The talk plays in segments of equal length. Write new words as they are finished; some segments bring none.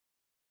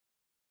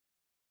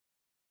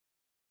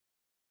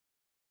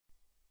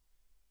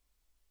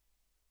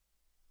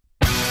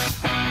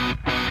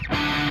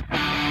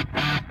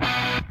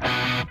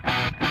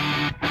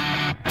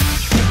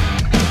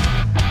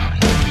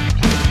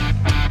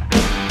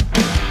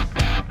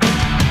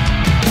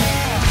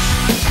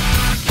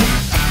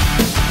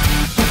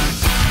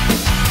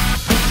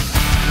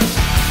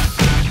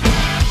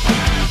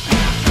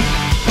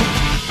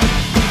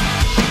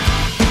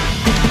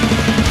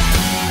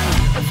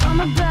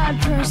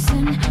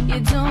reason you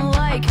don't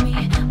like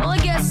me. Well, I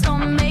guess I'll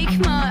make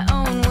my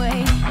own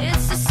way.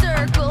 It's a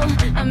circle,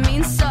 a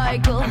mean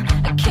cycle.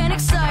 I can't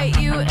excite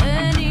you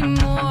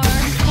anymore.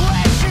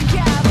 Where's your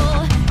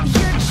gavel,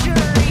 your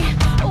jury?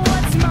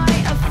 What's my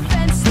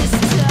offense this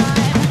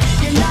time?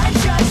 You're not a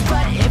judge,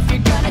 but if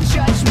you're gonna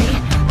judge me,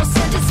 well,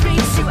 sentence me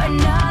to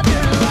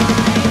another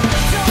life.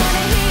 Don't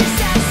wanna hear your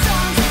sad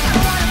songs, I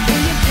don't wanna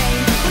feel your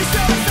pain. Please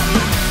know it's not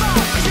my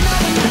fault, 'cause you know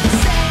we're not the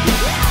same.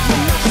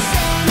 We're not the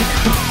same.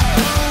 Oh,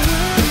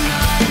 we're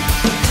not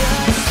the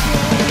same.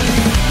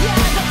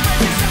 Yeah, the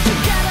friends are stuck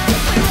together.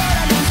 We wrote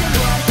our names in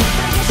blood,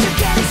 but I guess you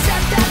can't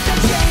accept that the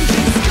change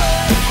is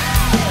good.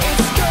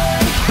 It's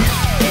good.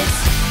 It's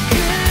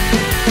good.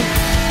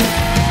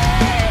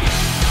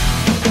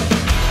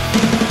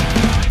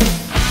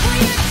 Will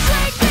you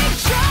treat me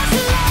just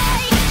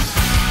like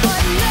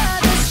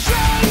another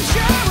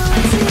stranger? Well,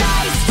 it's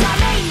nice to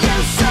meet you,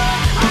 so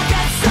I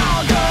guess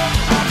I'll go.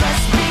 I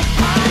best be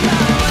on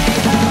my way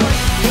out.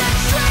 You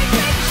treat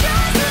me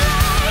just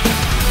like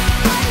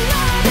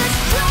another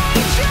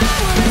stranger.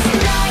 Well, it's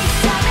nice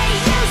to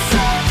meet you,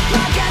 so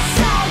I guess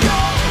I'll go.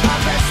 I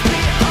best be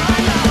on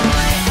my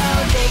way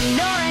out.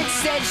 Ignorance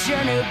is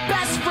your new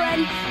best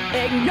friend.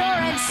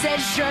 Ignorance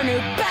is your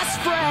new best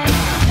friend.